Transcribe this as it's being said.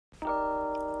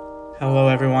Hello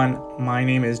everyone, my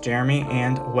name is Jeremy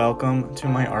and welcome to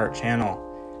my art channel.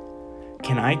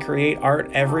 Can I create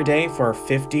art every day for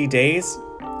 50 days?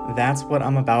 That's what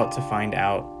I'm about to find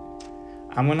out.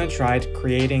 I'm gonna try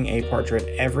creating a portrait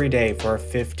every day for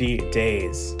 50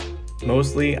 days.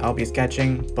 Mostly I'll be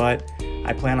sketching, but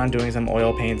I plan on doing some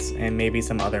oil paints and maybe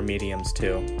some other mediums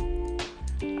too.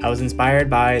 I was inspired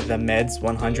by the Meds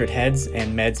 100 Heads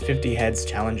and Meds 50 Heads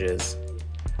challenges.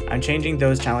 I'm changing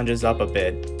those challenges up a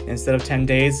bit. Instead of 10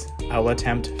 days, I'll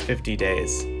attempt 50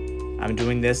 days. I'm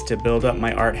doing this to build up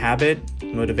my art habit,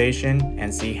 motivation,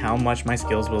 and see how much my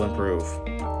skills will improve.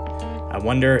 I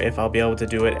wonder if I'll be able to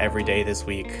do it every day this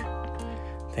week.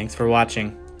 Thanks for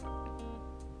watching.